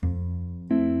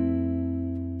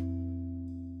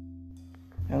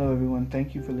everyone.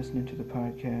 Thank you for listening to the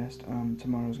podcast.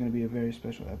 Tomorrow is going to be a very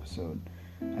special episode.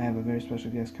 I have a very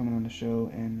special guest coming on the show,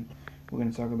 and we're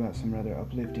going to talk about some rather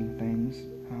uplifting things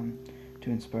to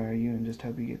inspire you and just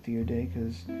help you get through your day,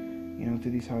 because,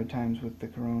 through these hard times with the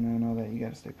corona and all that, you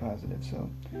got to stay positive. So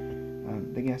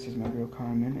the guest is my girl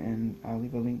Carmen, and I'll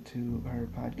leave a link to her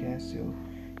podcast so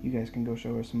you guys can go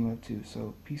show her some love too.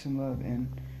 So peace and love, and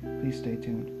please stay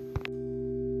tuned.